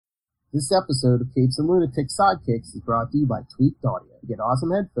This episode of Capes and Lunatic Sidekicks is brought to you by Tweaked Audio. To get awesome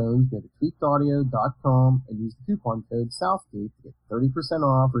headphones, go to tweakedaudio.com and use the coupon code SOUTHGATE to get 30%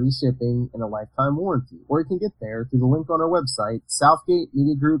 off, free shipping, and a lifetime warranty. Or you can get there through the link on our website,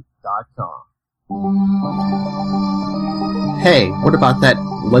 southgatemediagroup.com. Hey, what about that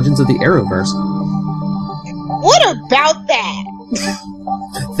Legends of the Arrowverse? What about that?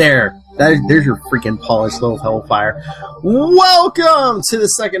 There's your freaking polished little hellfire. Welcome to the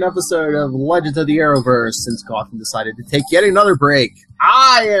second episode of Legends of the Arrowverse, since Gotham decided to take yet another break.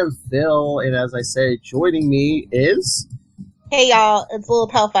 I am Phil, and as I said, joining me is... Hey y'all, it's Little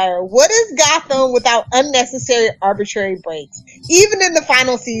Hellfire. What is Gotham without unnecessary arbitrary breaks? Even in the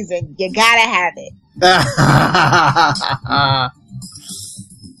final season, you gotta have it.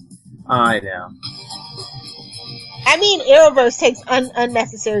 I know. I mean, Arrowverse takes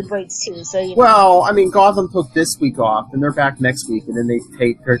unnecessary breaks too, so you know. Well, I mean, Gotham took this week off, and they're back next week, and then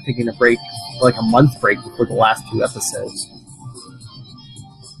they're taking a break, like a month break before the last two episodes.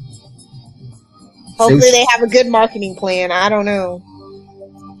 Hopefully they have a good marketing plan. I don't know.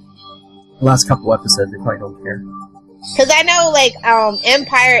 The last couple episodes, they probably don't care. Because I know, like,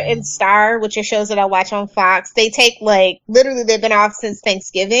 Empire and Star, which are shows that I watch on Fox, they take, like, literally they've been off since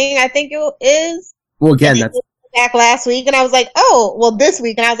Thanksgiving, I think it is. Well, again, that's... back last week, and I was like, oh, well, this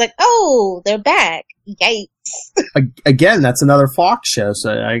week, and I was like, oh, they're back. Yikes. Again, that's another Fox show,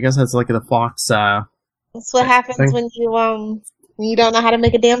 so I guess that's like the Fox, That's what happens when you don't know how to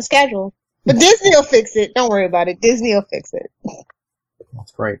make a damn schedule. But Disney will fix it. Don't worry about it. Disney will fix it.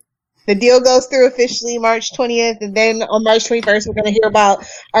 That's great. The deal goes through officially March 20th, and then on March 21st, we're going to hear about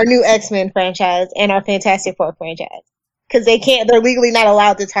our new X-Men franchise and our Fantastic Four franchise. Because they're legally not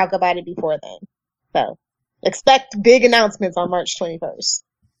allowed to talk about it before then. So, expect big announcements on March 21st. It's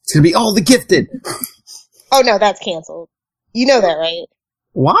going to be all the Gifted. Oh no, that's canceled. You know that, right?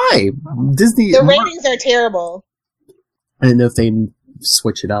 Why? Disney... The ratings are terrible. I didn't know if they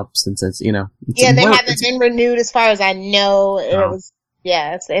switch it up since it's, you know... Yeah, they haven't been renewed as far as I know.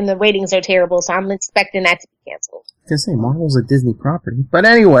 And the ratings are terrible, so I'm expecting that to be canceled. I was going to say, Marvel's a Disney property. But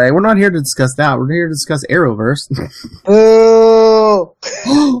anyway, we're not here to discuss that. We're here to discuss Arrowverse. Boo!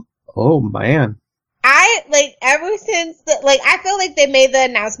 Oh, man. Ever since, I feel like they made the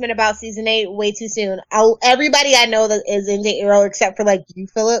announcement about Season 8 way too soon. Everybody I know that is into Arrow, except for, you,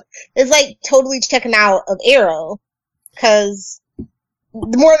 Philip, is, totally checking out of Arrow. Because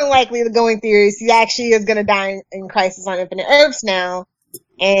more than likely, the going theory is he actually is going to die in Crisis on Infinite Earths now.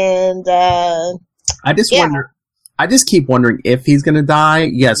 And, I just keep wondering if he's going to die.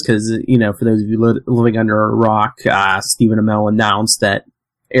 Yes, because, for those of you living under a rock, Stephen Amell announced that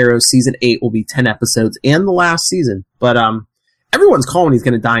Arrow Season 8 will be 10 episodes and the last season. But everyone's calling he's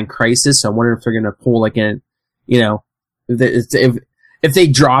going to die in Crisis, so I wonder if they're going to pull, if they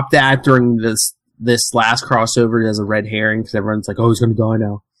drop that during this last crossover as a red herring, because everyone's like, oh, he's going to die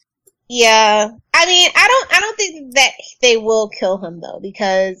now. Yeah. I mean, I don't think that they will kill him, though,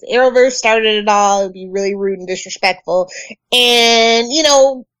 because Arrowverse started it all. It would be really rude and disrespectful. And,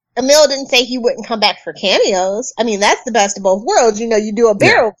 Emil didn't say he wouldn't come back for cameos. I mean, that's the best of both worlds. You do a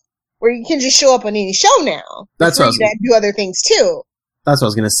barrel where you can just show up on any show now. That's what I was going to do other things too. That's what I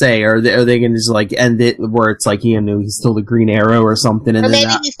was going to say. Are they going to just end it where it's he's still the Green Arrow or something? And or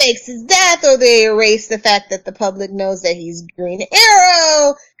maybe he fakes his death, or they erase the fact that the public knows that he's Green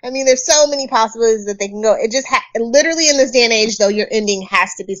Arrow. I mean, there's so many possibilities that they can go. It just literally in this day and age, though, your ending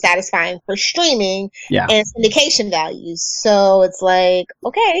has to be satisfying for streaming and syndication values. So it's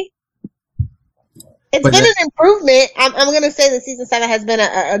okay. It's been an improvement. I'm going to say that Season 7 has been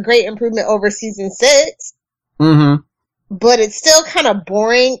a great improvement over Season 6. Mm-hmm. But it's still kind of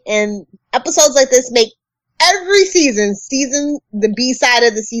boring, and episodes like this make every season, the B-side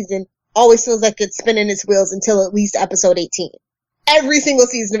of the season, always feels like it's spinning its wheels until at least episode 18. Every single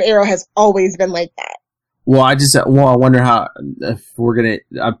season of Arrow has always been like that. Well, I wonder if we're going to,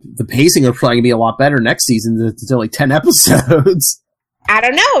 the pacing is probably going to be a lot better next season. It's only 10 episodes. I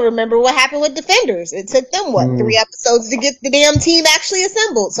don't know. Remember what happened with Defenders? It took them, 3 episodes to get the damn team actually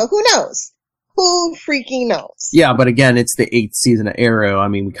assembled, so who knows? Who freaking knows? Yeah, but again, it's the 8th season of Arrow. I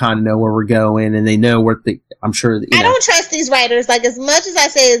mean, we kind of know where we're going, and they know I'm sure that, I don't trust these writers. As much as I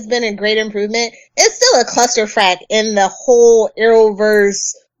say it's been a great improvement, it's still a clusterfuck in the whole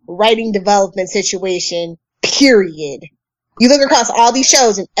Arrowverse writing development situation, period. You look across all these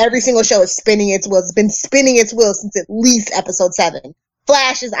shows, and every single show is spinning its wheels. It's been spinning its wheels since at least episode 7.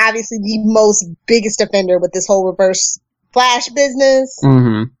 Flash is obviously the most biggest offender with this whole reverse Flash business.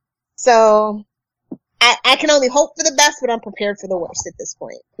 Mm-hmm. So, I can only hope for the best, but I'm prepared for the worst at this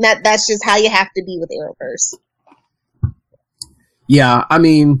point. That's just how you have to be with Arrowverse. Yeah, I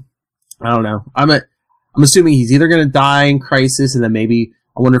mean, I don't know. I'm assuming he's either going to die in Crisis, and then maybe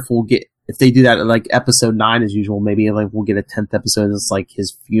I wonder if we'll get, if they do that at like episode 9 as usual, maybe like we'll get a 10th episode that's like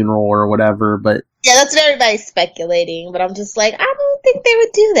his funeral or whatever. But yeah, that's everybody speculating. But I'm just like, I don't think they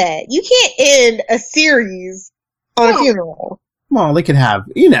would do that. You can't end a series on a funeral. Well, they could have,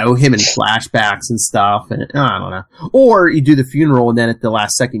 him in flashbacks and stuff, and I don't know. Or you do the funeral, and then at the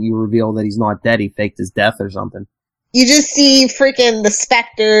last second you reveal that he's not dead, he faked his death or something. You just see freaking the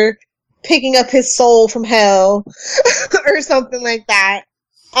Spectre picking up his soul from hell, or something like that.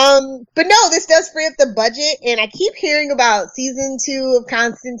 But no, this does free up the budget, and I keep hearing about season 2 of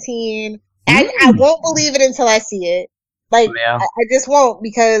Constantine. I won't believe it until I see it. Like, yeah. I just won't,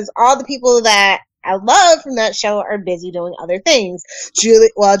 because all the people that I love from that show are busy doing other things.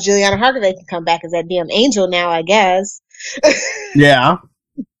 Juliana Hargrave can come back as that damn angel now, I guess. Yeah.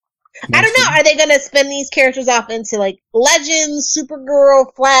 I don't know. Are they going to spin these characters off into, like, Legends, Supergirl,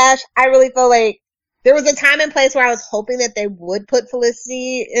 Flash? I really feel like there was a time and place where I was hoping that they would put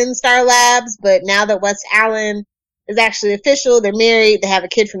Felicity in Star Labs, but now that Wes Allen is actually official, they're married, they have a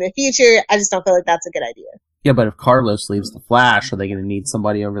kid from the future, I just don't feel like that's a good idea. Yeah, but if Carlos leaves the Flash, are they going to need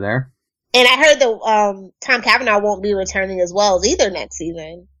somebody over there? And I heard that Tom Cavanaugh won't be returning as well as either next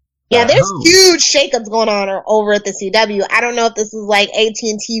season. Yeah, there's huge shakeups going on over at the CW. I don't know if this is like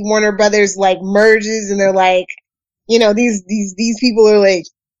AT&T Warner Brothers like merges and they're like, these people are like,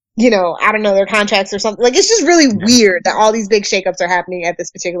 I don't know, their contracts or something. Like, it's just really weird that all these big shakeups are happening at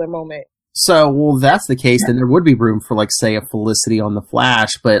this particular moment. So, well, if that's the case, then there would be room for, like, say, a Felicity on the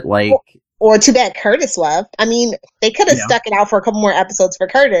Flash, but, like... Or too bad Curtis left. I mean, they could have stuck it out for a couple more episodes for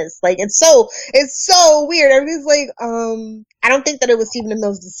Curtis. Like, it's so weird. Everybody's like, I don't think that it was Stephen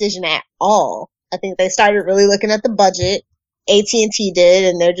Amell's decision at all. I think they started really looking at the budget. AT&T did,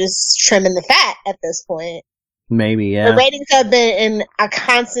 and they're just trimming the fat at this point. Maybe, yeah. The ratings have been in a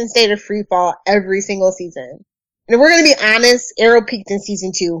constant state of free fall every single season. And if we're going to be honest, Arrow peaked in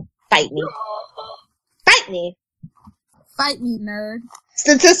season 2. Fight me. Fight me. Fight me, nerd.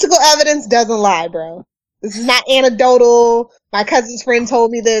 Statistical evidence doesn't lie, bro. This is not anecdotal. My cousin's friend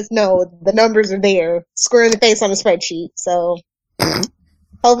told me this. No, the numbers are there. Square in the face on a spreadsheet. So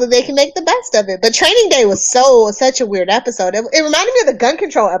hopefully they can make the best of it. But Training Day was such a weird episode. It reminded me of the gun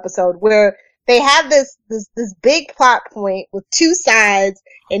control episode where they have this big plot point with two sides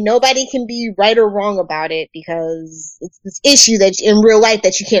and nobody can be right or wrong about it because it's this issue that in real life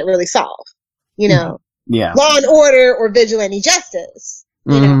that you can't really solve. Yeah. Law and order or vigilante justice.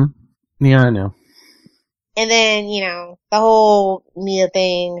 You know? Yeah, I know. And then, the whole Mia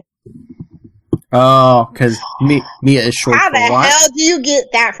thing. Oh, because Mia is short for what? How the hell do you get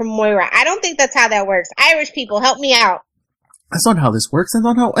that from Moira? I don't think that's how that works. Irish people, help me out. That's not how this works. That's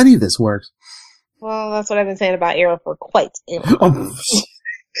not how any of this works. Well, that's what I've been saying about Arrow for quite a while.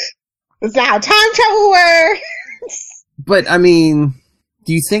 That's not how time travel works. But, I mean,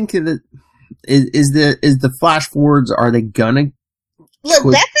 do you think that is the flash forwards, are they gonna... Look,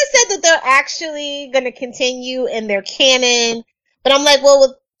 Becca said that they're actually gonna continue in their canon, but I'm like, well,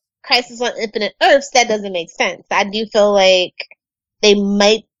 with Crisis on Infinite Earths, that doesn't make sense. I do feel like they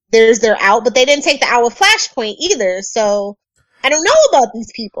might, there's their out, but they didn't take the out with Flashpoint either, so I don't know about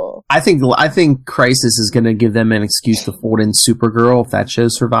these people. I think Crisis is gonna give them an excuse to fold in Supergirl if that show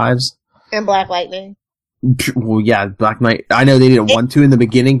survives. And Black Lightning. Well, yeah, Black Knight. I know they didn't want to in the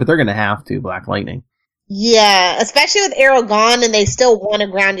beginning, but they're going to have to, Black Lightning. Yeah, especially with Arrow gone and they still want a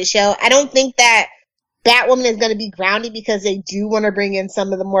grounded show. I don't think that Batwoman is going to be grounded because they do want to bring in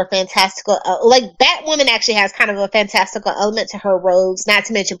some of the more fantastical... like, Batwoman actually has kind of a fantastical element to her rogues, not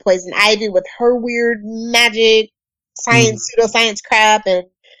to mention Poison Ivy with her weird magic, science, pseudoscience crap, and,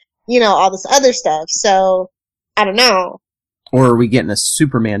 all this other stuff. So, I don't know. Or are we getting a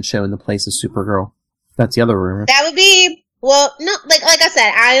Superman show in the place of Supergirl? That's the other rumor. That would be, well, no, like I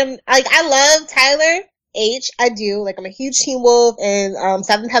said, I love Tyler H. I do. Like, I'm a huge Teen Wolf and,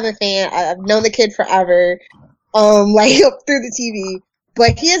 Seventh Heaven fan. I've known the kid forever, through the TV.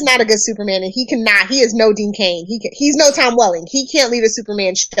 But he is not a good Superman, and he is no Dean Cain. He's no Tom Welling. He can't lead a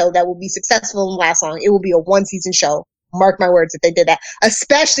Superman show that will be successful and last long. It will be a one-season show. Mark my words if they did that.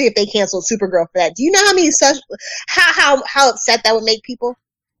 Especially if they canceled Supergirl for that. Do you know how upset that would make people?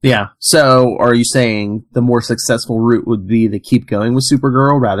 Yeah. So, are you saying the more successful route would be to keep going with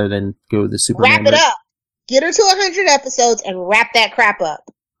Supergirl rather than go the Superman Wrap it up. Get her to 100 episodes and wrap that crap up.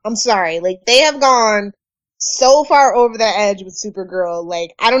 I'm sorry. Like, they have gone so far over the edge with Supergirl.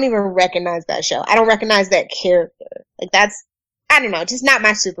 Like, I don't even recognize that show. I don't recognize that character. Like, that's, I don't know, just not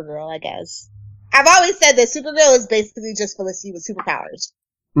my Supergirl, I guess. I've always said that Supergirl is basically just Felicity with superpowers.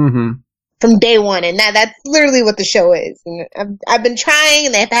 from day one, and that's literally what the show is. And I've been trying,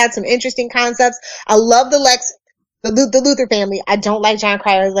 and they've had some interesting concepts. I love the Luthor family. I don't like John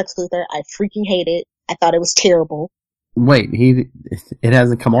Cryer as Lex Luthor. I freaking hate it. I thought it was terrible. Wait, it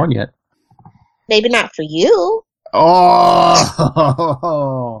hasn't come on yet. Maybe not for you. Oh.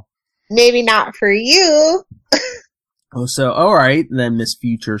 Maybe not for you. Oh, so all right then, Miss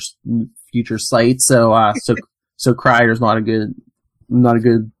Future Sight. So Cryer's not a good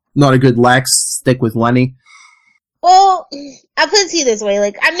Lex. Stick with Lenny. Well, I'll put it to you this way: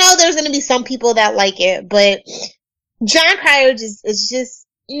 like, I know there's going to be some people that like it, but John Cryer is just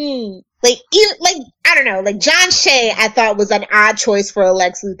like, even like, I don't know, like John Shea I thought was an odd choice for a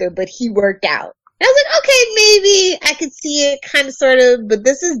Lex Luthor, but he worked out. And I was like, okay, maybe I could see it, kind of, sort of, but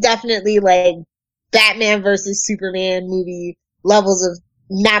this is definitely like Batman versus Superman movie levels of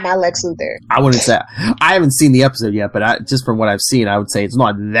not my Lex Luthor. I wouldn't say, I haven't seen the episode yet, but just from what I've seen, I would say it's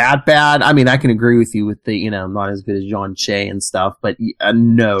not that bad. I mean, I can agree with you with the, not as good as John Shea and stuff, but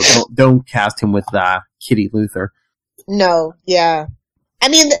no, don't cast him with Kitty Luthor. No, yeah. I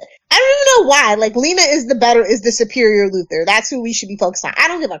mean, I don't even know why. Like, Lena is the superior Luthor. That's who we should be focused on. I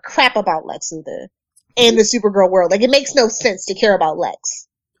don't give a crap about Lex Luthor and the Supergirl world. Like, it makes no sense to care about Lex.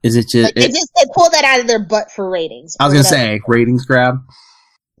 Is it just... Like, they pull that out of their butt for ratings. I was going to say, ratings grab.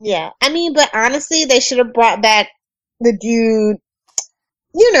 Yeah. I mean, but honestly, they should have brought back the dude,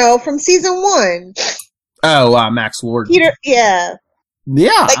 from season 1. Oh, Max Lord. Peter, yeah.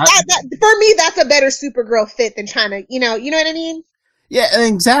 Yeah. Like, that, for me, that's a better Supergirl fit than trying to, you know what I mean? Yeah,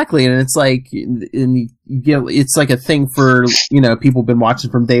 exactly. And it's like, it's like a thing for, people been watching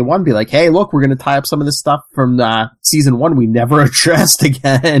from day one, be like, hey, look, we're going to tie up some of this stuff from season 1 we never addressed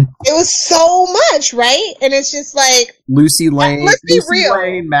again. It was so much, right? And it's just like... Lucy Lane. Let's be real.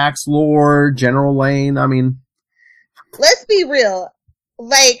 Lane, Max Lord, General Lane, I mean... Let's be real.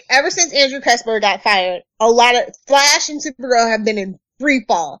 Like, ever since Andrew Pressburg got fired, a lot of... Flash and Supergirl have been in free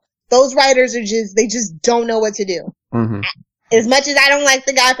fall. Those writers they just don't know what to do. Mm-hmm. As much as I don't like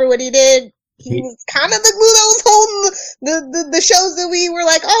the guy for what he did, he was kind of the glue that was holding the shows that we were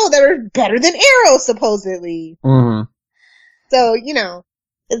like, oh, they're better than Arrow, supposedly. Mm-hmm. So,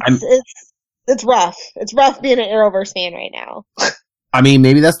 it's rough. It's rough being an Arrowverse fan right now. I mean,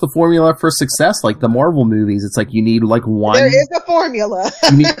 maybe that's the formula for success, like the Marvel movies. It's like you need like one. There is a formula.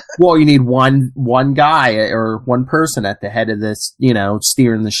 you need one guy or one person at the head of this,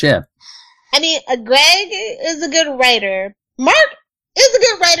 steering the ship. I mean, Greg is a good writer. Mark is a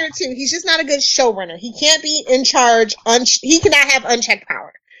good writer too. He's just not a good showrunner. He can't be in charge. He cannot have unchecked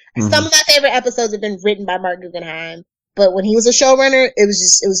power. Mm-hmm. Some of my favorite episodes have been written by Mark Guggenheim, but when he was a showrunner, it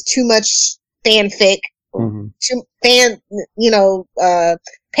was too much fanfic. Mm-hmm. Too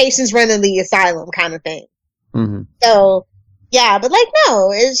patients running the asylum kind of thing. Mm-hmm. So, yeah, but like,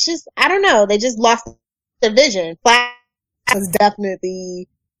 no, it's just, I don't know. They just lost their vision. Flash was definitely,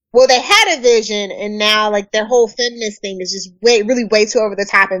 well, they had a vision, and now, like, their whole feminist thing is just really way too over the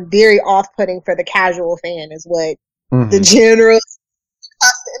top and very off-putting for the casual fan is what the general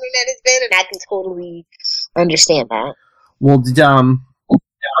across the internet has been, and I can totally understand that. Well,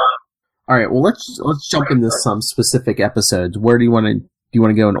 all right, well, let's jump into some specific episodes. Where do you want to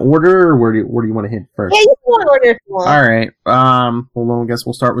go in order, or where do you want to hit first? Yeah, you can go in order if you want. All right. Well, then I guess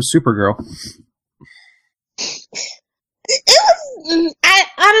we'll start with Supergirl. I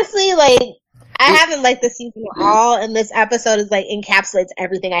honestly, like, I haven't liked this season at all, and this episode is like encapsulates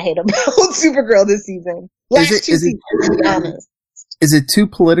everything I hate about Supergirl this season. Last two seasons, to be honest. Is it too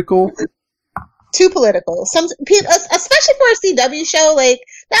political? Too political. Some people, especially for a CW show, like,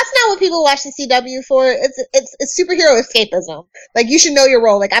 that's not what people watch the CW for. It's superhero escapism. Like, you should know your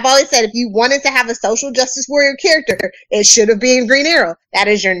role. Like, I've always said, if you wanted to have a social justice warrior character, it should have been Green Arrow. That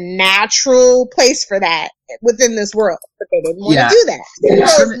is your natural place for that within this world. But they didn't want to do that.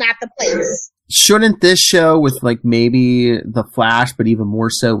 Supergirl is not the place. Shouldn't this show with, like, maybe The Flash, but even more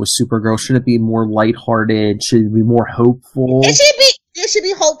so with Supergirl, should it be more lighthearted? Should it be more hopeful? It should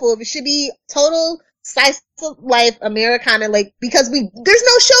be hopeful. It should be total slice of life Americana, like, because there's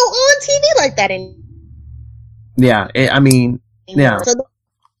no show on TV like that anymore. Yeah, I mean, yeah.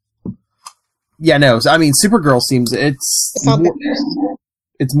 I mean, Supergirl seems it's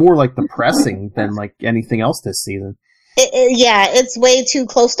more like depressing than like anything else this season. It's way too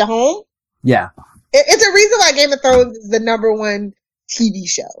close to home. Yeah. It's a reason why Game of Thrones is the #1 TV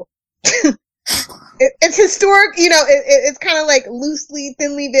show. It's historic, it's kind of like loosely,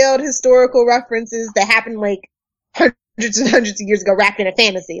 thinly veiled historical references that happened like hundreds and hundreds of years ago wrapped in a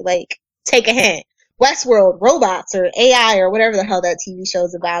fantasy. Like, take a hint. Westworld, robots, or AI, or whatever the hell that TV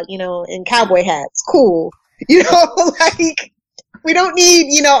show's about, in cowboy hats. Cool. Like, We don't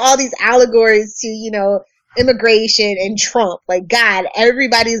need, all these allegories to, immigration and Trump. Like, God,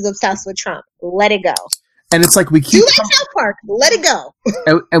 everybody's obsessed with Trump. Let it go. And it's like we keep... Do like South Park. Let it go.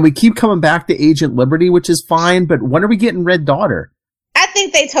 And we keep coming back to Agent Liberty, which is fine, but when are we getting Red Daughter? I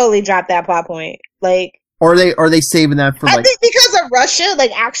think they totally dropped that plot point. Like... Or are they saving that for, like... I think because of Russia,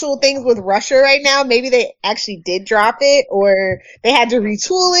 like, actual things with Russia right now, maybe they actually did drop it, or they had to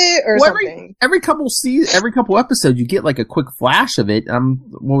retool it, or something. Every couple episodes, you get, like, a quick flash of it.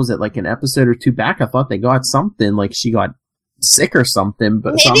 What was it, like, an episode or two back? I thought they got something, like, she got sick or something,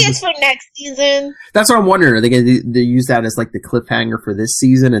 but... Maybe it's for next season. That's what I'm wondering. Are they going to use that as, like, the cliffhanger for this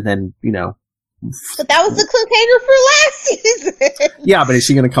season, and then, But that was the cliffhanger for last season! Yeah, but is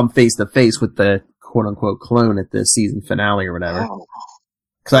she going to come face-to-face with the... quote-unquote clone at the season finale or whatever?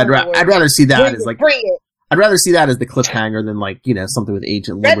 Because I'd rather see that as like I'd rather see that as the cliffhanger than like something with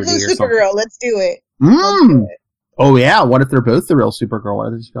Agent Liberty Red Blue or something. Supergirl, let's do it. Oh yeah, what if they're both the real Supergirl?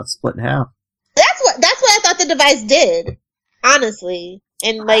 What if she got split in half? That's what I thought the device did, honestly,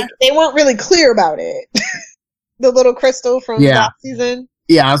 and like they weren't really clear about it. The little crystal from last season.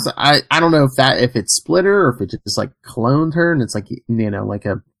 Yeah, I don't know if it's split her or if it just like cloned her and it's like like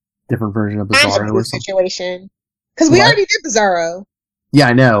a different version of Bizarro or something. Situation. Because we already did Bizarro. Yeah,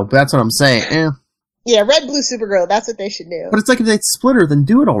 I know, but that's what I'm saying. Yeah, Red Blue Supergirl, that's what they should do. But it's like if they split her, then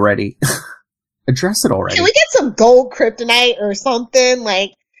do it already. Address it already. Can we get some gold kryptonite or something?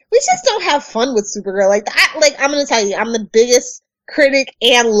 Like, we just don't have fun with Supergirl. Like, I'm gonna tell you, I'm the biggest critic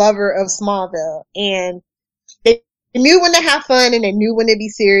and lover of Smallville. And they knew when to have fun and they knew when to be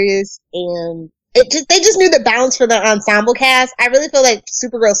serious, and they just knew the balance for the ensemble cast. I really feel like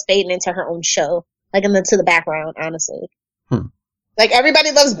Supergirl's fading into her own show, like to the background, honestly. Like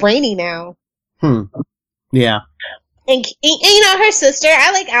everybody loves Brainy now. Yeah. And her sister,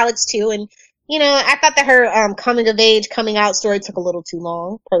 I like Alex too, and I thought that her coming of age, coming out story took a little too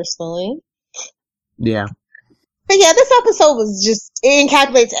long, personally. Yeah. But yeah, this episode was just, it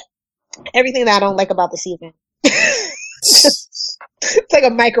encapsulates everything that I don't like about the season. It's like a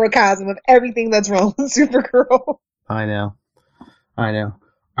microcosm of everything that's wrong with Supergirl. I know.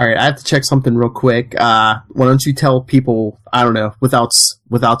 All right, I have to check something real quick. Why don't you tell people, I don't know, without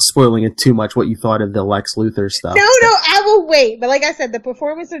spoiling it too much, what you thought of the Lex Luthor stuff? No, I will wait. But like I said, the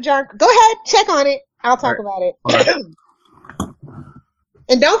performance of John... Go ahead, check on it. I'll talk about it. Right.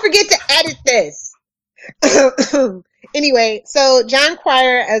 And don't forget to edit this. Anyway, so John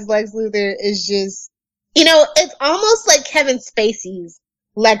Cryer as Lex Luthor is just... it's almost like Kevin Spacey's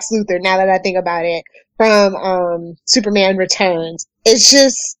Lex Luthor, now that I think about it, from Superman Returns. It's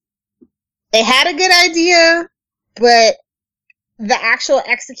just, they had a good idea, but the actual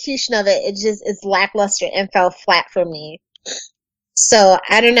execution of it, it's lackluster and fell flat for me. So,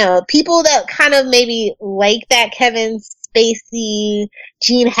 I don't know. People that kind of maybe like that Kevin Spacey,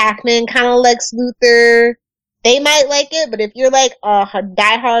 Gene Hackman kind of Lex Luthor, they might like it, but if you're like a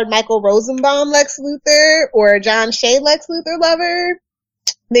diehard Michael Rosenbaum Lex Luthor or John Shea Lex Luthor lover,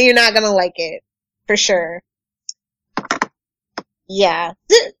 then you're not gonna like it. For sure. Yeah.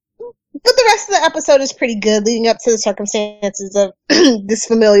 But the rest of the episode is pretty good, leading up to the circumstances of this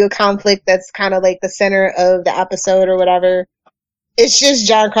familial conflict that's kind of like the center of the episode or whatever. It's just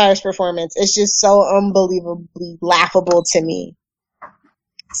John Cryer's performance. It's just so unbelievably laughable to me.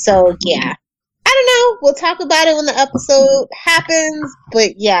 So, yeah. I don't know. We'll talk about it when the episode happens.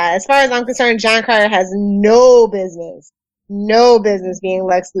 But yeah, as far as I'm concerned, John Cryer has no business being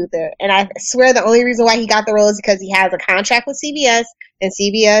Lex Luthor. And I swear the only reason why he got the role is because he has a contract with CBS, and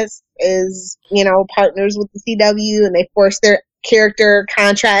CBS is, partners with the CW, and they force their character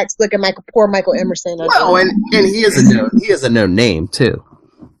contracts. Look at poor Michael Emerson. Well, and he is a known name too.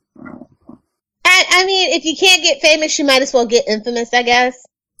 I mean, if you can't get famous, you might as well get infamous, I guess.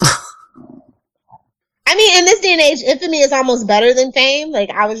 I mean, in this day and age, infamy is almost better than fame. Like,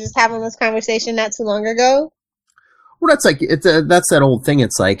 I was just having this conversation not too long ago. Well, that's like that's that old thing.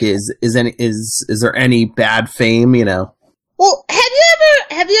 It's like, is there any bad fame? Well,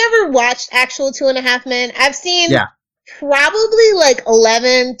 have you ever watched actual 2.5 Men? I've seen probably like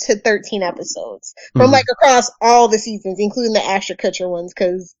 11 to 13 episodes from like across all the seasons, including the Ashton Kutcher ones,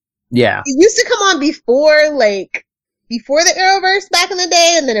 because it used to come on before the Arrowverse back in the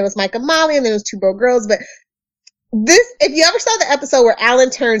day, and then it was Mike and Molly, and then it was Two Broke Girls. But this, if you ever saw the episode where Alan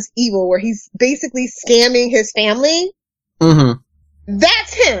turns evil, where he's basically scamming his family,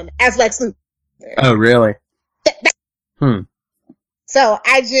 that's him as Lex Luthor. Oh, really? So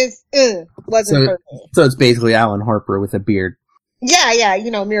I just wasn't perfect. So it's basically Alan Harper with a beard. Yeah,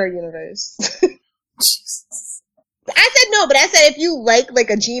 Mirror Universe. Jesus. I said no, but I said if you like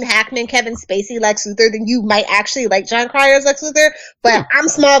a Gene Hackman, Kevin Spacey Lex Luthor, then you might actually like Jon Cryer's Lex Luthor. But I'm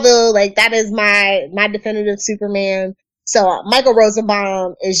Smallville, like that is my definitive Superman. So Michael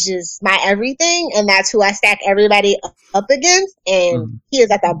Rosenbaum is just my everything, and that's who I stack everybody up against. And he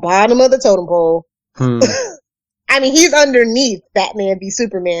is at the bottom of the totem pole. I mean, he's underneath Batman v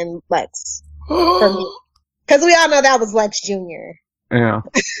Superman Lex for me, because we all know that was Lex Jr. Yeah.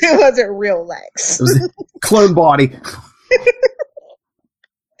 It wasn't real Lex. It was a clone body.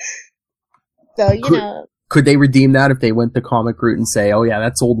 So, you know. Could they redeem that if they went the comic route and say, oh yeah,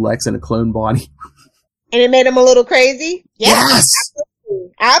 that's old Lex in a clone body? And it made him a little crazy? Yes!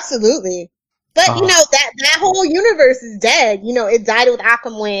 Absolutely. But, you know, that whole universe is dead. You know, it died with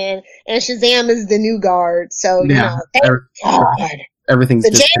Aquaman, and Shazam is the new guard. So, you know, thank God. Everything's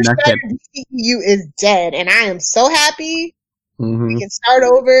disconnected. The James DCEU is dead, and I am so happy. We can start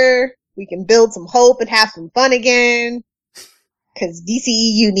over. We can build some hope and have some fun again. Because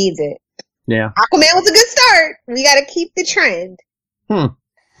DCEU needs it. Yeah. Aquaman was a good start. We got to keep the trend.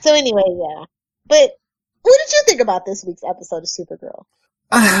 So anyway, yeah. But what did you think about this week's episode of Supergirl?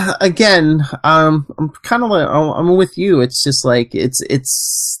 Again, I'm kind of like, I'm with you. It's just like, it's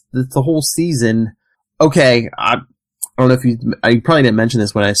the whole season. Okay. I don't know if I probably didn't mention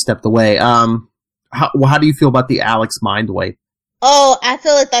this when I stepped away. How do you feel about the Alex mind wipe? Oh, I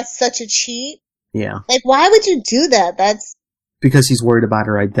feel like that's such a cheat. Yeah. Like, why would you do that? That's because he's worried about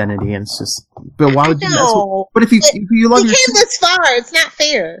her identity, and it's just. But why would you? But if you love he your came this far, it's not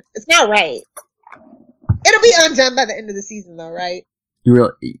fair. It's not right. It'll be undone by the end of the season, though, right? You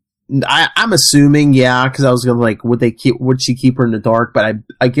really? I'm assuming, yeah, because I was gonna like, would she keep her in the dark? But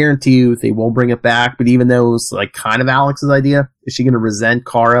I guarantee you, they will bring it back. But even though it was like kind of Alex's idea, is she gonna resent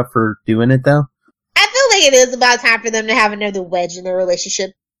Kara for doing it though? I feel like it is about time for them to have another wedge in their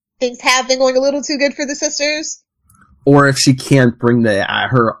relationship. Things have been going a little too good for the sisters. Or if she can't bring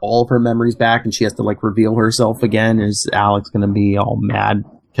all of her memories back, and she has to like reveal herself again, is Alex gonna be all mad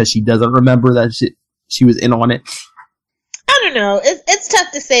because she doesn't remember that she was in on it? I don't know. It's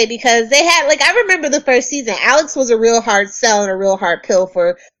tough to say because they had, like, I remember the first season, Alex was a real hard sell and a real hard pill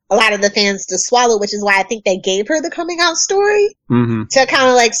for a lot of the fans to swallow, which is why I think they gave her the coming out story to kind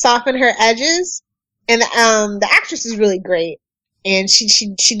of like soften her edges. And the actress is really great, and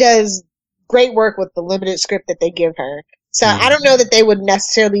she does great work with the limited script that they give her. So I don't know that they would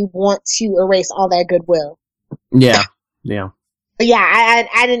necessarily want to erase all that goodwill. Yeah, yeah. But yeah,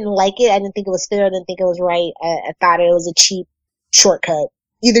 I didn't like it. I didn't think it was fair. I didn't think it was right. I thought it was a cheap shortcut.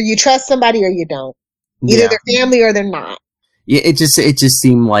 Either you trust somebody or you don't. Either they're family or they're not. Yeah, it just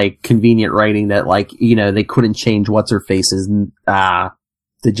seemed like convenient writing that, like, you know, they couldn't change what's her face's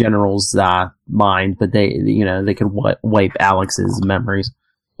the general's mind, but they could wipe Alex's memories.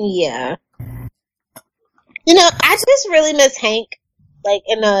 Yeah. You know, I just really miss Hank.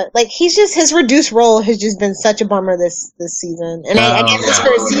 Like, he's just, his reduced role has just been such a bummer this season. And I guess it's for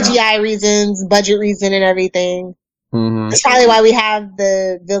CGI reasons, budget reason, and everything. It's probably why we have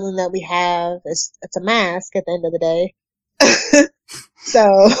the villain that we have. It's a mask at the end of the day.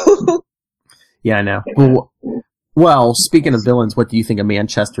 So. Yeah, I know. Well, speaking of villains, what do you think of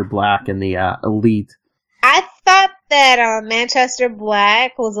Manchester Black and the Elite? I thought that Manchester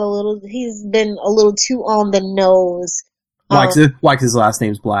Black was he's been a little too on the nose. Why? Because his last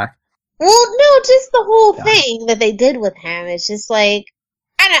name's Black? Well, no, just the whole thing that they did with him. It's just like,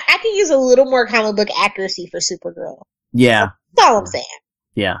 I could use a little more comic book accuracy for Supergirl. Yeah. That's all I'm saying.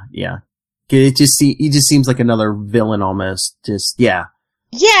 Yeah. He just seems like another villain almost. Just, yeah.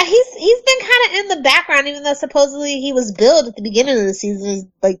 Yeah, he's been kind of in the background, even though supposedly he was billed at the beginning of the season as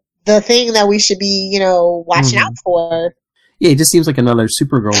like the thing that we should be, watching out for. Yeah, he just seems like another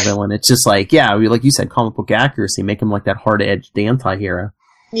Supergirl villain. It's just like, yeah, like you said, comic book accuracy, make him like that hard-edged anti-hero.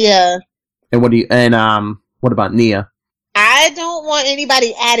 Yeah. And what about Nia? I don't want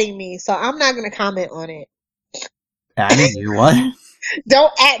anybody adding me, so I'm not going to comment on it. Adding you? What?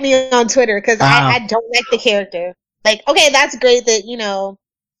 Don't add me on Twitter, because I don't like the character. Like, okay, that's great that,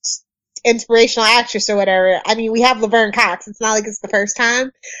 inspirational actress or whatever. I mean, we have Laverne Cox. It's not like it's the first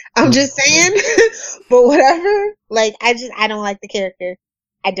time. I'm just saying. But whatever. Like, I don't like the character.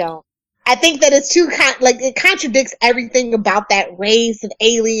 I don't. I think that it's too, it contradicts everything about that race of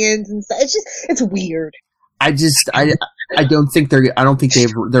aliens and stuff. It's weird. I don't think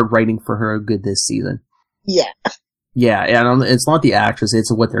they're writing for her good this season. Yeah. Yeah, it's not the actress,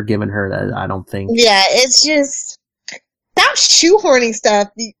 it's what they're giving her that I don't think. Yeah, it's just, stop shoehorning stuff.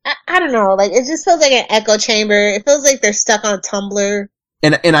 I don't know, like, it just feels like an echo chamber. It feels like they're stuck on Tumblr.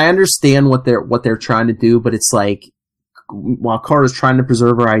 And I understand what they're trying to do, but it's like, while Kara's trying to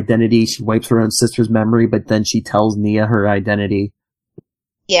preserve her identity, she wipes her own sister's memory, but then she tells Nia her identity.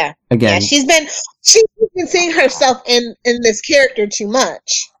 Yeah. Again. Yeah, she's been seeing herself in this character too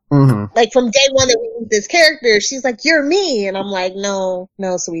much. Mm-hmm. Like, from day one that we meet this character, she's like, you're me. And I'm like, no,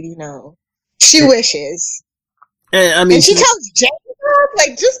 sweetie, no. She wishes. And she tells Jacob,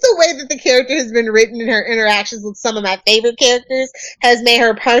 like, just the way that the character has been written in her interactions with some of my favorite characters has made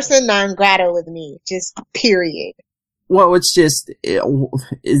her person non grata with me. Just period. Well, it's just,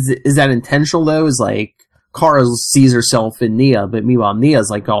 is that intentional though? Is like, Kara sees herself in Nia, but meanwhile Nia's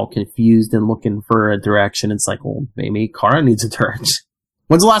like all confused and looking for a direction. It's like, well, maybe Kara needs a direction.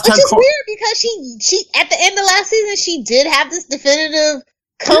 When's the last time? Which is weird because she at the end of last season she did have this definitive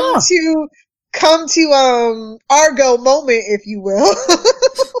come to Argo moment, if you will.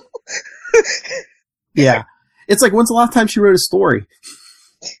 Yeah, it's like, when's the last time she wrote a story?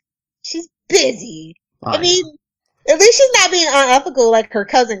 She's busy. I mean, at least she's not being unethical like her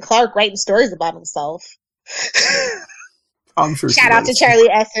cousin Clark writing stories about himself. I'm sure. Shout out to Charlie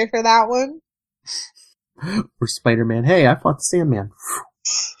Esther for that one. Or Spider-Man. Hey, I fought the Sandman.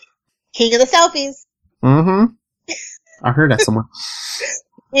 King of the selfies. Mm-hmm. I heard that somewhere.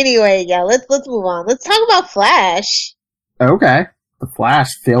 Anyway, yeah, let's move on. Let's talk about Flash. Okay. The Flash,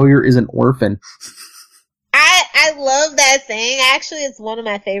 failure is an orphan. I love that saying. Actually, it's one of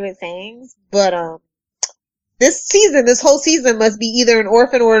my favorite sayings. But this whole season must be either an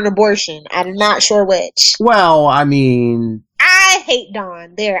orphan or an abortion. I'm not sure which. Well, I mean, I hate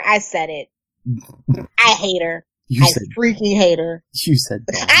Dawn. There, I said it. I hate her. I freaking hate her. You said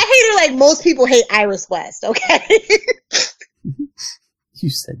Dawn. I hate her like most people hate Iris West, okay? You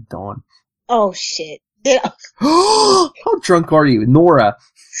said Dawn. Oh, shit. How drunk are you? Nora.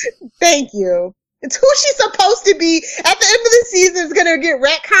 Thank you. It's who she's supposed to be. At the end of the season, it's going to get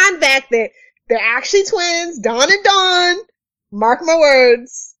retconned back that they're actually twins, Dawn and Dawn. Mark my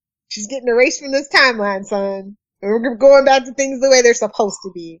words. She's getting erased from this timeline, son. And we're going back to things the way they're supposed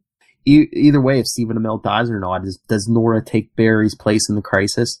to be. Either way, if Stephen Amell dies or not, does Nora take Barry's place in the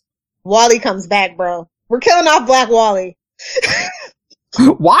crisis? Wally comes back, bro. We're killing off Black Wally.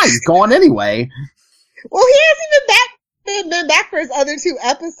 Why? He's gone anyway. Well, he hasn't been back for his other 2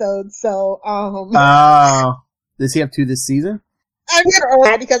 episodes, so, does he have 2 this season? I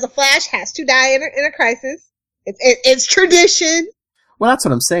mean, because a Flash has to die in a crisis. It's tradition. Well, that's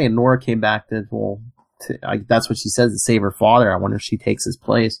what I'm saying. Nora came back that's what she says, to save her father. I wonder if she takes his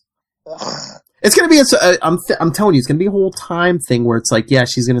place. Ugh. It's gonna be I'm telling you, it's gonna be a whole time thing where it's like, yeah,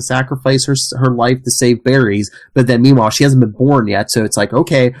 she's gonna sacrifice her life to save Barry's, but then meanwhile she hasn't been born yet, so it's like,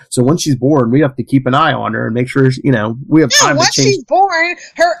 okay, so once she's born, we have to keep an eye on her and make sure, we have time to change. Once she's born,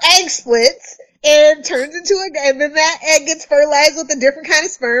 her egg splits and turns into and then that egg gets fertilized with a different kind of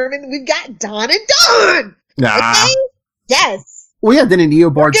sperm, and we've got Dawn and Dawn. Nah. Okay? Yes. Well, yeah. Didn't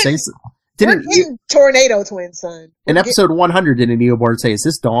Eobard say? Didn't tornado twin, son. In episode 100, didn't Eobard say, "Is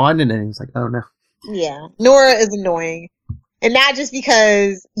this Dawn?" And then he was like, "Oh no." Yeah, Nora is annoying, and not just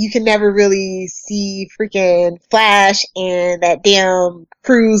because you can never really see freaking Flash and that damn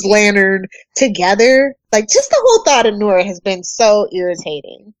Cruise Lantern together. Like, just the whole thought of Nora has been so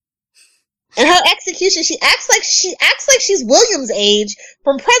irritating. And her execution, she acts like she's William's age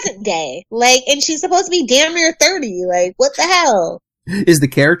from present day. Like, and she's supposed to be damn near 30. Like, what the hell? Is the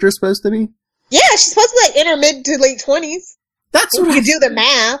character supposed to be? Yeah, she's supposed to be like in her mid to late 20s. That's what you could do the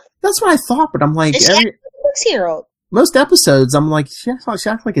math. That's what I thought, but I'm like, and she acts like a 6-year-old. Most episodes, I'm like, she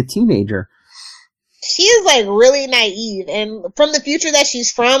acts like a teenager. She is like really naive, and from the future that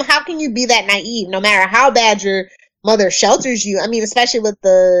she's from, how can you be that naive? No matter how bad your mother shelters you. I mean, especially with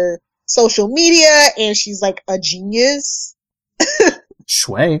the social media, and she's like a genius.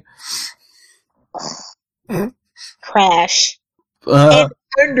 Shui. Crash. And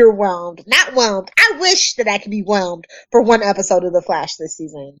underwhelmed. Not whelmed. I wish that I could be whelmed for one episode of The Flash this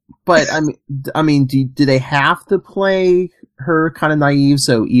season. But, I mean, do they have to play her kind of naive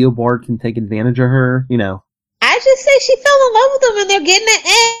so Eobard can take advantage of her? I just say she fell in love with him and they're getting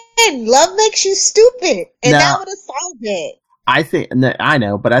it in. Love makes you stupid. And that would have solved it. I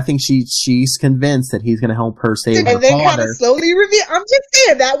know, but I think she's convinced that he's going to help her save her father. And then kind of slowly reveal. I'm just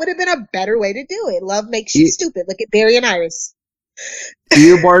saying, that would have been a better way to do it. Love makes you stupid. Look at Barry and Iris.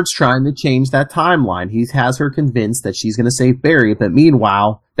 Eobard's trying to change that timeline. He has her convinced that she's going to save Barry, but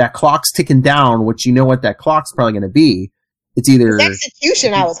meanwhile, that clock's ticking down, which you know what that clock's probably going to be. It's either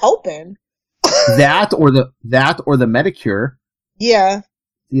execution, I was hoping. that or the Medicure. Yeah.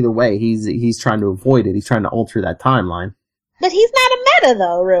 Either way, he's trying to avoid it. He's trying to alter that timeline. But he's not a meta,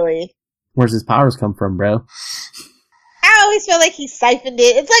 though, really. Where's his powers come from, bro? I always feel like he siphoned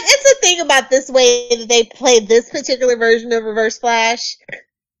it. It's like, it's the thing about this way that they play this particular version of Reverse Flash.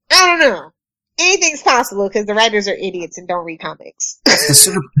 I don't know. Anything's possible because the writers are idiots and don't read comics. It's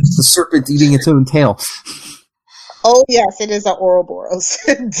the serpent eating its own tail. Oh, yes, it is an Ouroboros.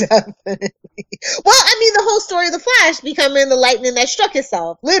 Definitely. Well, I mean, the whole story of the Flash becoming the lightning that struck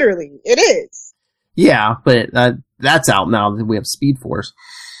itself. Literally. It is. Yeah, but that's out now that we have Speed Force.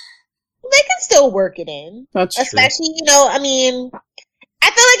 They can still work it in. That's especially, true. you know, I mean,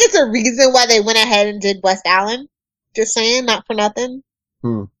 I feel like it's a reason why they went ahead and did West Allen. Just saying, not for nothing.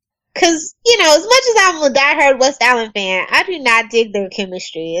 Because, you know, as much as I'm a diehard West Allen fan, I do not dig their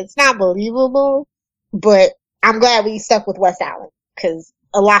chemistry. It's not believable, but I'm glad we stuck with West Allen, because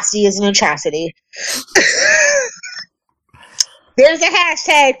Elasti is an atrocity. There's a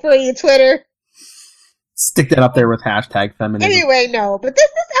hashtag for you, Twitter. Stick that up there with hashtag feminism. Anyway, no, but this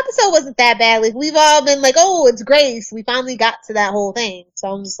episode wasn't that bad. Like, we've all been like, oh, it's Grace. We finally got to that whole thing. So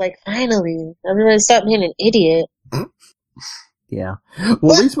I'm just like, finally. Everybody stop being an idiot. Yeah.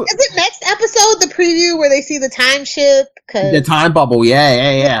 Well, is it next episode, the preview where they see the time ship? The time bubble,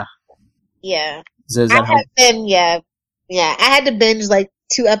 yeah. Yeah. So I had to binge like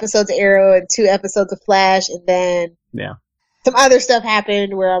 2 episodes of Arrow and 2 episodes of Flash, and then some other stuff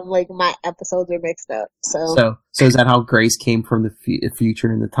happened where I'm like, my episodes are mixed up. So is that how Grace came from the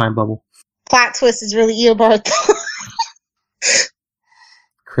future in the time bubble? Plot twist is really Eobard.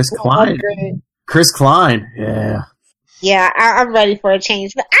 Chris Klein. Chris Klein, yeah. Yeah, I'm ready for a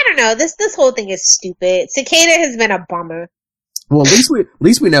change, but I don't know. This whole thing is stupid. Cicada has been a bummer. Well, at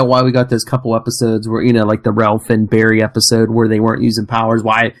least we know why we got those couple episodes where, you know, like the Ralph and Barry episode where they weren't using powers.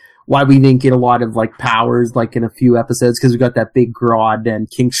 Why we didn't get a lot of like powers like in a few episodes, because we got that big Grodd and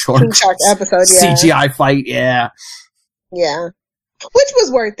King Shark episode, yeah. CGI fight, yeah, which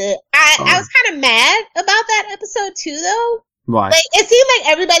was worth it. I was kind of mad about that episode too, though. Why? Like, it seemed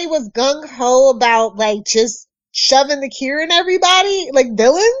like everybody was gung ho about like just shoving the cure in everybody, like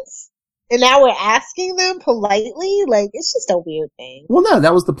villains, and now we're asking them politely. Like, it's just a weird thing. Well, no,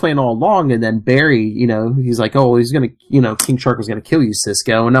 that was the plan all along, and then Barry, you know, he's like, oh, he's gonna, you know, King Shark was gonna kill you,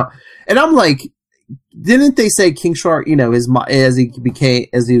 Cisco, and I'm like, didn't they say King Shark, you know, as he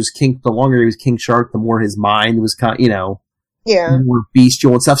was King, the longer he was King Shark, the more his mind was kind of, you know, more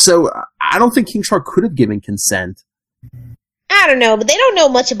bestial and stuff. So I don't think King Shark could have given consent. I don't know, but they don't know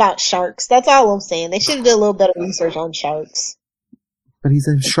much about sharks. That's all I'm saying. They should have done a little better research on sharks. But he's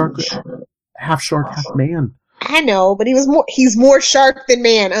a shark, half shark, half man. I know, but he's more shark than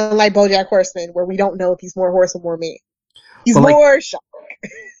man, unlike BoJack Horseman, where we don't know if he's more horse or more man. He's more shark.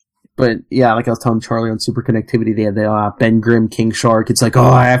 But yeah, like I was telling Charlie on Super Connectivity, they had the Ben Grimm King Shark. It's like, oh,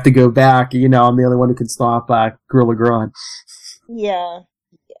 I have to go back. You know, I'm the only one who can stop Gorilla Grodd. Yeah.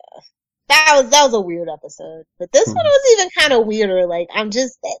 That was a weird episode. But this one was even kind of weirder. Like, they need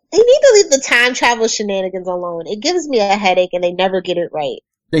to leave the time travel shenanigans alone. It gives me a headache and they never get it right.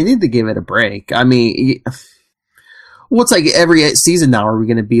 They need to give it a break. I mean, well, it's like every season now are we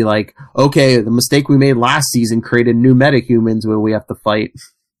going to be like, okay, the mistake we made last season created new metahumans where we have to fight.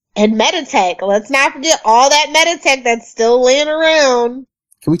 And Metatech. Let's not forget all that Metatech that's still laying around.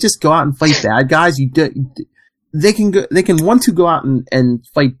 Can we just go out and fight bad guys? They can want to go out and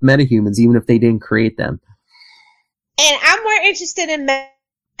fight metahumans even if they didn't create them. And I'm more interested in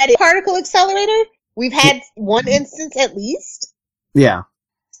particle accelerator. We've had one instance at least. Yeah.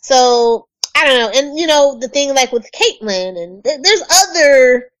 So I don't know. And you know, the thing like with Caitlyn, and there's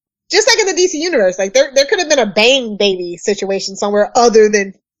other, just like in the DC universe, like there could have been a Bang Baby situation somewhere other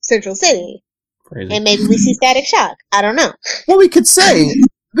than Central City. Crazy. And maybe we see Static Shock. I don't know. Well, we could say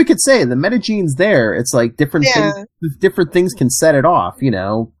the metagene's there. It's like different things can set it off, you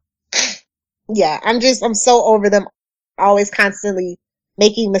know. Yeah, I'm so over them always constantly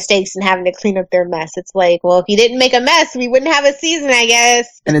making mistakes and having to clean up their mess. It's like, well, if you didn't make a mess, we wouldn't have a season, I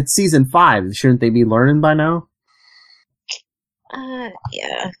guess. And it's season 5. Shouldn't they be learning by now?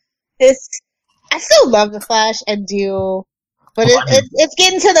 Yeah. I still love The Flash. I do. But it's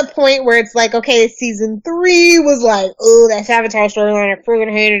getting to the point where it's like, okay, season 3 was like, oh, that Sabotage storyline, I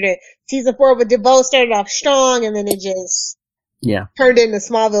freaking hated it. Season 4 with DeVoe started off strong, and then it just turned into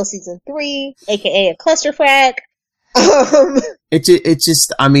Smallville season 3, aka a clusterfuck. It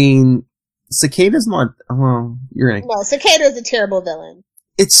just, I mean, Cicada's not, well, you're right. No, Cicada's a terrible villain.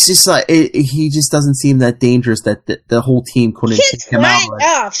 It's just like, he just doesn't seem that dangerous that the whole team couldn't take him out.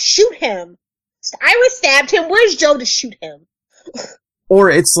 Off, shoot him. Iris stabbed him. Where's Joe to shoot him? Or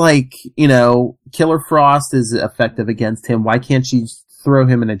it's like, you know, Killer Frost is effective against him. Why can't she throw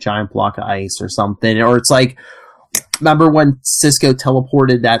him in a giant block of ice or something? Or it's like, remember when Cisco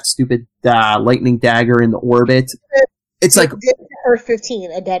teleported that stupid lightning dagger in the orbit? It's like Earth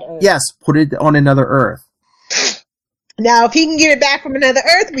 15, a dead Earth. Yes, put it on another Earth. Now, if he can get it back from another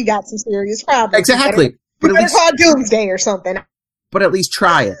Earth, we got some serious problems. Exactly. We better call Doomsday or something. But at least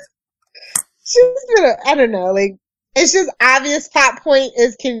try it. I don't know, like, it's just obvious plot point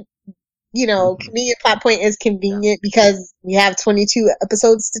is, convenient plot point is convenient because we have 22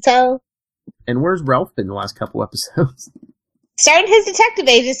 episodes to tell. And where's Ralph been the last couple episodes? Starting his detective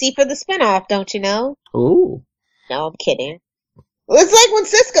agency for the spinoff, don't you know? Oh. No, I'm kidding. It's like when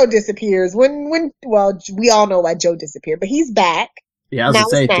Cisco disappears. Well, we all know why Joe disappeared, but he's back. Yeah, I was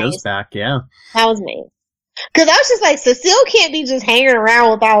going to say, Joe's back, yeah. That was nice. Because I was just like, Cecile can't be just hanging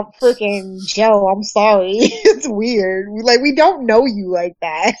around without freaking Joe. I'm sorry. It's weird. We don't know you like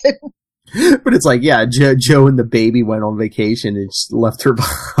that. But it's like, yeah, Joe and the baby went on vacation and just left her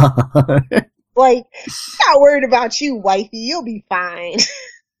behind. Like, not worried about you, wifey. You'll be fine.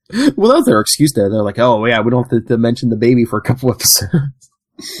 Well, that was their excuse there. They're like, oh, yeah, we don't have to mention the baby for a couple episodes.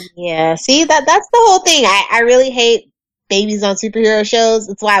 Yeah, see, that's the whole thing. I really hate babies on superhero shows.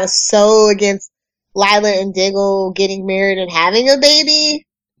 That's why I was so against Lila and Diggle getting married and having a baby.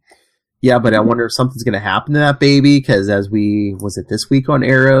 Yeah, but I wonder if something's going to happen to that baby, because was it this week on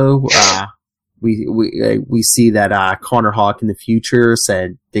Arrow? We see that Connor Hawke in the future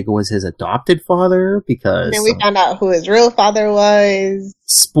said Diggle was his adopted father, because... And then we found out who his real father was.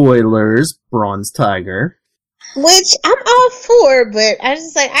 Spoilers, Bronze Tiger. Which I'm all for, but I was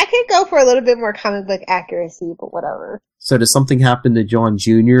just like, I could go for a little bit more comic book accuracy, but whatever. So does something happen to John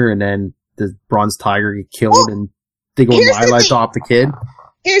Jr. and then the Bronze Tiger get killed and Diggle and Lila adopt the kid?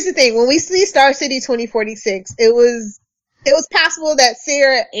 Here's the thing. When we see Star City 2046, it was possible that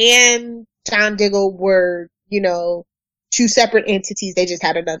Sarah and John Diggle were, two separate entities. They just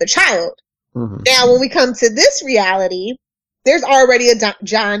had another child. Mm-hmm. Now, when we come to this reality, there's already a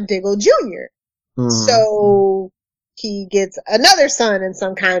John Diggle Jr. Mm-hmm. So he gets another son in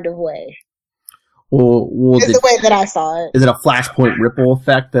some kind of way. Well, is the way that I saw it. Is it a Flashpoint ripple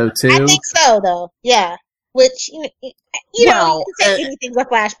effect, though, too? I think so, though. Yeah. Which, you can say anything's a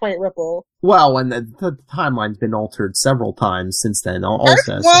Flashpoint ripple. Well, and the timeline's been altered several times since then. Also,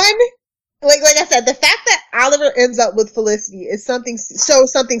 Earth 1, like I said, the fact that Oliver ends up with Felicity is something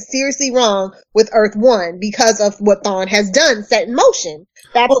seriously wrong with Earth 1 because of what Thawne has done, set in motion.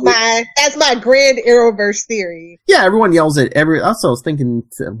 That's my grand Arrowverse theory. Yeah, everyone yells at also, I was thinking,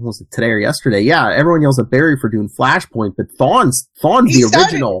 was it today or yesterday? Yeah, everyone yells at Barry for doing Flashpoint, but Thawne's the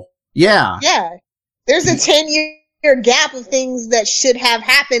original. Yeah. Yeah. There's a 10-year gap of things that should have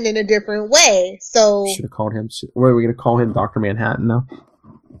happened in a different way. So should have called him. What are we going to call him? Dr. Manhattan now?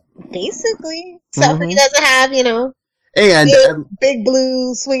 Basically. Except he doesn't have, and big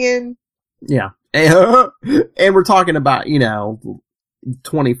blue swinging. Yeah. And we're talking about,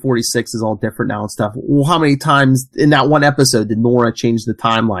 2046 is all different now and stuff. Well, how many times in that one episode did Nora change the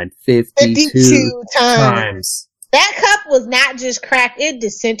timeline? 52 times. That cup was not just cracked, it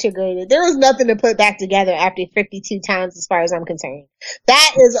disintegrated. There was nothing to put back together after 52 times as far as I'm concerned.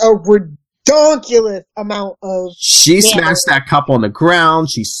 That is a ridiculous amount of... She smashed that cup on the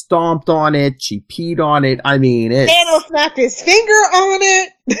ground, she stomped on it, she peed on it, I mean it... Thanos snapped his finger on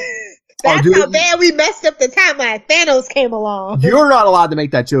it. That's how bad we messed up the timeline. Thanos came along. You're not allowed to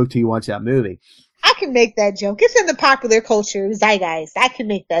make that joke till you watch that movie. I can make that joke. It's in the popular culture zeitgeist. I can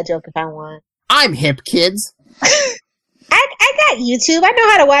make that joke if I want. I'm hip, kids. I got YouTube. I know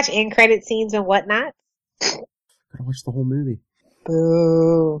how to watch end credit scenes and whatnot. Gotta watch the whole movie.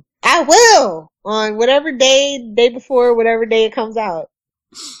 Boo. I will on whatever day before, whatever day it comes out.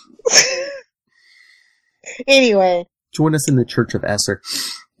 Anyway. Join us in the Church of Esser.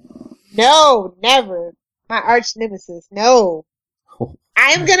 No, never. My arch nemesis. No. Oh.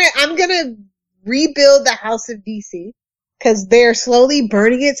 I'm gonna rebuild the House of DC because they're slowly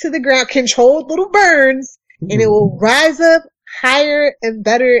burning it to the ground. Controlled little burns. And it will rise up higher and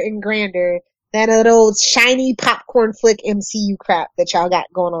better and grander than an old shiny popcorn flick MCU crap that y'all got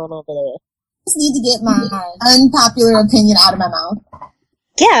going on over there. I just need to get my unpopular opinion out of my mouth.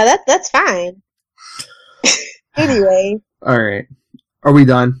 Yeah, that's fine. Anyway. Alright. Are we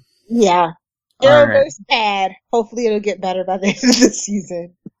done? Yeah. Arrowverse bad. Hopefully it'll get better by the end of the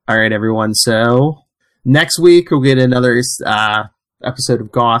season. Alright, everyone. So, next week we'll get another, episode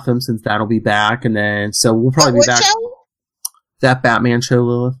of Gotham, since that'll be back, and then so we'll probably be back. Show? That Batman show,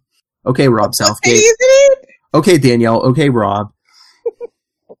 Lilith. Okay, Rob Southgate. What is it? Okay, Danielle. Okay, Rob.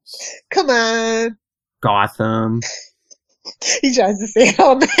 Come on. Gotham. He tries to say it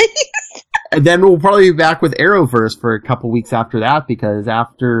all night. And then we'll probably be back with Arrowverse for a couple weeks after that, because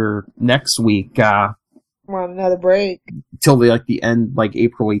after next week, we're on another break. Till the end,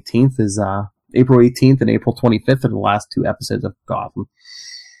 April 18th is April 18th and April 25th are the last 2 episodes of Gotham.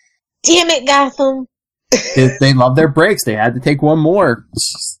 Damn it, Gotham. They love their breaks. They had to take one more.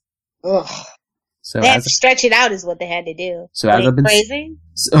 Ugh. So they had to stretch it out is what they had to do. So as I've been crazy?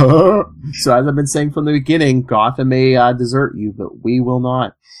 So as I've been saying from the beginning, Gotham may desert you, but we will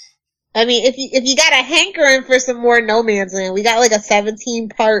not. I mean, if you got a hankering for some more No Man's Land, we got like a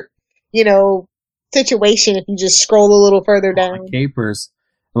 17-part, situation if you just scroll a little further down. Capers.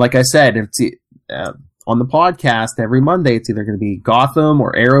 Like I said, it's on the podcast every Monday, it's either going to be Gotham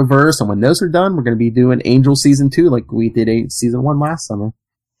or Arrowverse, and when those are done, we're going to be doing Angel Season 2 like we did Season 1 last summer.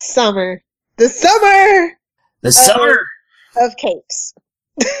 The summer of capes.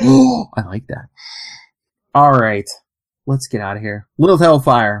 I like that. All right, let's get out of here. Little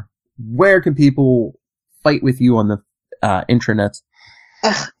Hellfire, where can people fight with you on the intranet?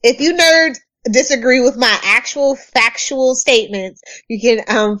 If you nerds disagree with my actual factual statements, you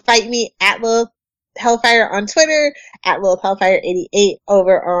can fight me at Little Hellfire on Twitter, at Little Hellfire88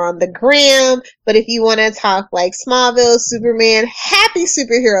 over on the gram. But if you want to talk like Smallville, Superman, happy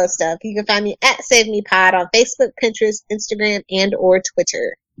superhero stuff, you can find me at Save Me Pod on Facebook, Pinterest, Instagram, and or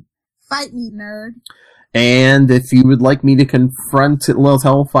Twitter. Fight me, nerd. And if you would like me to confront Little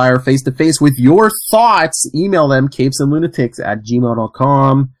Hellfire face to face with your thoughts, email them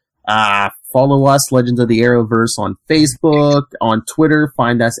capesandlunatics@gmail.com. Follow us, Legends of the Arrowverse, on Facebook, on Twitter.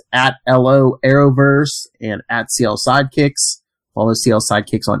 Find us at LO Arrowverse and at CL Sidekicks. Follow CL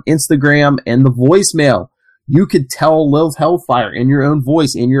Sidekicks on Instagram and the voicemail. You could tell Lilith Hellfire in your own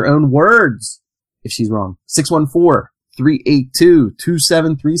voice, in your own words, if she's wrong.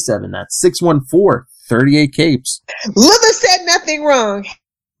 614-382-2737. That's 614-38-CAPES. Lilith said nothing wrong.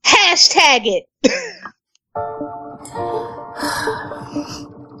 Hashtag it.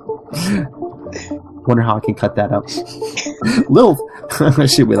 Wonder how I can cut that up. Lilith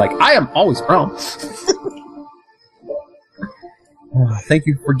should be like, I am always wrong. Thank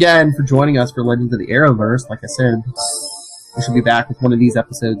you again for joining us for Legends of the Arrowverse. Like I said, we should be back with one of these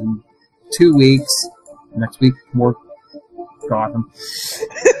episodes in 2 weeks. Next week, more Gotham.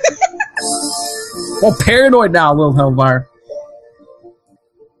 Well, paranoid now, Lil Hellfire.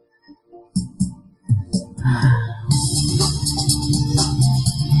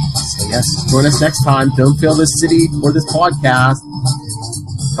 So yes, join us next time. Don't fail this city or this podcast.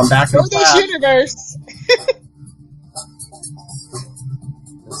 Come back or this universe.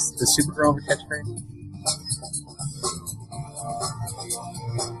 The Supergirl have a catchphrase?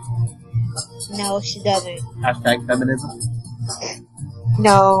 No, she doesn't. Hashtag feminism?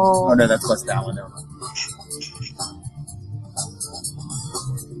 No. Oh no, that's West Allen. No.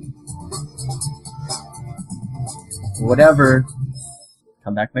 Whatever.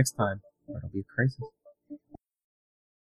 Come back next time, or it'll be a crisis.